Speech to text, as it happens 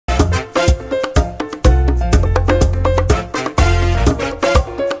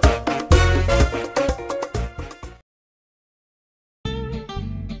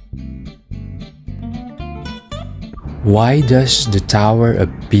Why does the Tower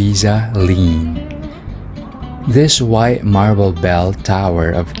of Pisa lean? This white marble bell tower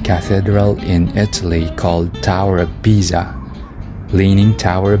of cathedral in Italy called Tower of Pisa, Leaning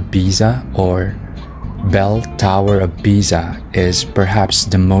Tower of Pisa, or Bell Tower of Pisa is perhaps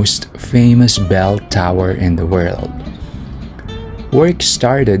the most famous bell tower in the world. Work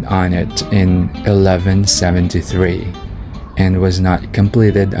started on it in 1173 and was not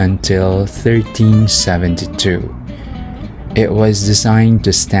completed until 1372. It was designed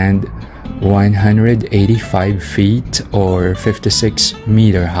to stand 185 feet or 56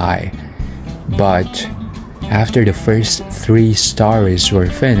 meter high, but after the first 3 stories were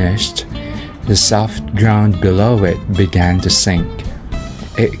finished, the soft ground below it began to sink.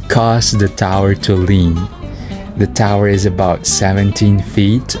 It caused the tower to lean. The tower is about 17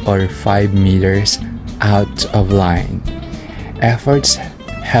 feet or 5 meters out of line. Efforts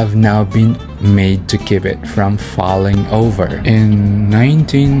have now been made to keep it from falling over. In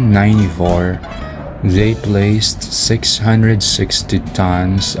 1994, they placed 660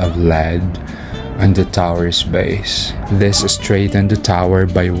 tons of lead on the tower's base. This straightened the tower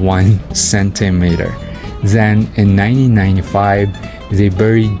by 1 centimeter. Then, in 1995, they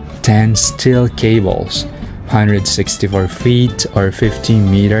buried 10 steel cables, 164 feet or 15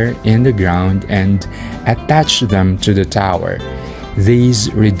 meters in the ground, and attached them to the tower.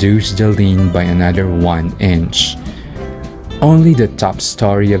 These reduced the lean by another 1 inch. Only the top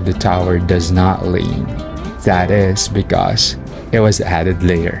story of the tower does not lean. That is because it was added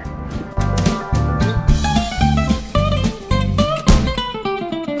later.